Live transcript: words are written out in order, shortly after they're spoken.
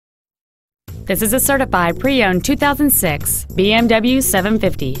This is a certified pre-owned 2006 BMW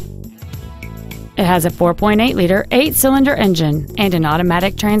 750. It has a 4.8-liter 8-cylinder engine and an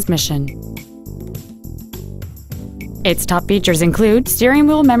automatic transmission. Its top features include steering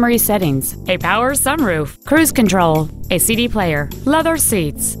wheel memory settings, a power sunroof, cruise control, a CD player, leather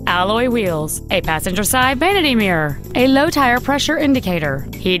seats, alloy wheels, a passenger side vanity mirror, a low tire pressure indicator,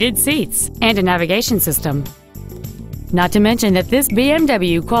 heated seats, and a navigation system. Not to mention that this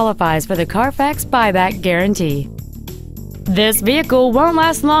BMW qualifies for the Carfax buyback guarantee. This vehicle won't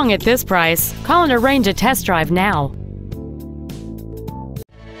last long at this price. Call and arrange a test drive now.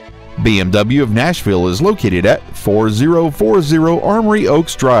 BMW of Nashville is located at 4040 Armory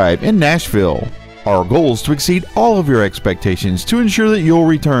Oaks Drive in Nashville. Our goal is to exceed all of your expectations to ensure that you'll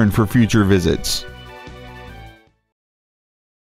return for future visits.